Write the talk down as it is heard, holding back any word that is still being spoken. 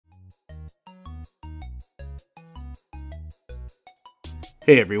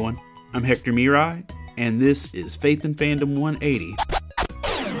Hey everyone, I'm Hector Mirai, and this is Faith and Fandom 180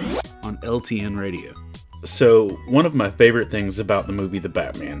 on LTN Radio. So, one of my favorite things about the movie The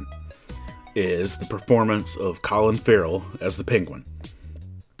Batman is the performance of Colin Farrell as the Penguin.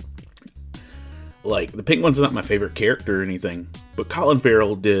 Like, the Penguin's not my favorite character or anything, but Colin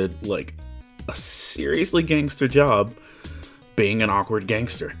Farrell did, a seriously gangster job being an awkward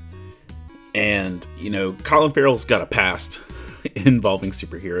gangster. And, Colin Farrell's got a past involving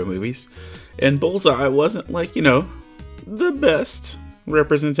superhero movies, and Bullseye wasn't the best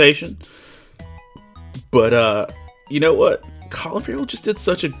representation, but you know what, Colin Farrell just did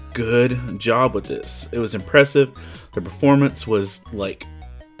such a good job with this. It was impressive. The performance was if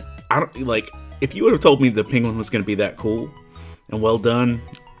you would have told me the Penguin was going to be that cool and well done,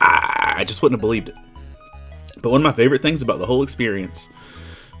 I just wouldn't have believed it. But one of my favorite things about the whole experience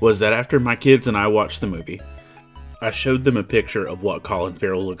was that after my kids and I watched the movie, I showed them a picture of what Colin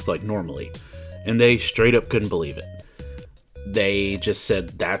Farrell looks like normally, and they straight up couldn't believe it. They just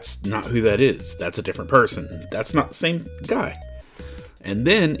said, that's not who that is. That's a different person. That's not the same guy. And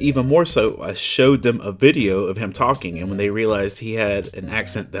then, even more so, I showed them a video of him talking, and when they realized he had an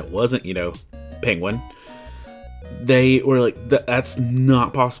accent that wasn't, Penguin, they were like, that's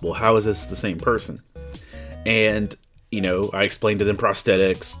not possible. How is this the same person? And, I explained to them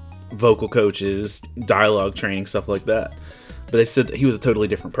prosthetics, vocal coaches, dialogue training, stuff like that. But they said that he was a totally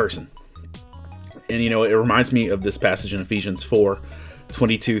different person. And, it reminds me of this passage in Ephesians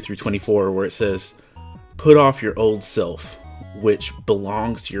 4:22-24, where it says, "Put off your old self, which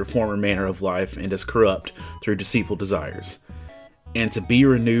belongs to your former manner of life and is corrupt through deceitful desires, and to be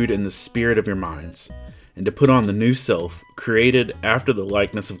renewed in the spirit of your minds, and to put on the new self, created after the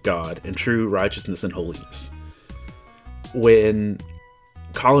likeness of God in true righteousness and holiness." When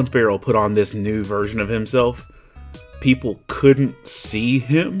Colin Farrell put on this new version of himself, people couldn't see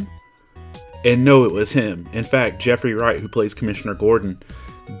him and know it was him. In fact, Jeffrey Wright, who plays Commissioner Gordon,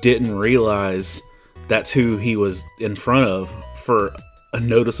 didn't realize that's who he was in front of for a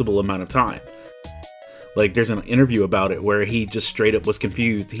noticeable amount of time. There's an interview about it where he just straight up was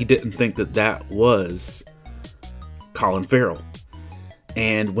confused. He didn't think that was Colin Farrell.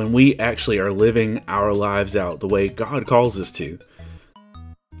 And when we actually are living our lives out the way God calls us to,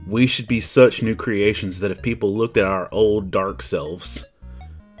 we should be such new creations that if people looked at our old dark selves,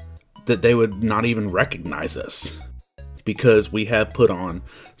 that they would not even recognize us, because we have put on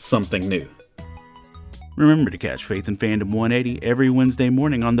something new. Remember to catch Faith and Fandom 180 every Wednesday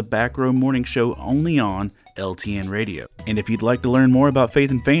morning on the Back Row Morning Show, only on LTN Radio. And if you'd like to learn more about Faith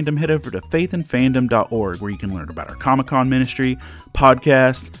and Fandom, head over to faithandfandom.org, where you can learn about our Comic-Con ministry,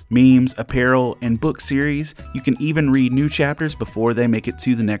 podcast, memes, apparel, and book series. You can even read new chapters before they make it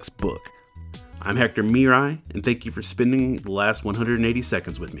to the next book. I'm Hector Mirai, and thank you for spending the last 180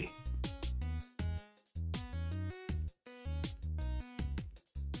 seconds with me.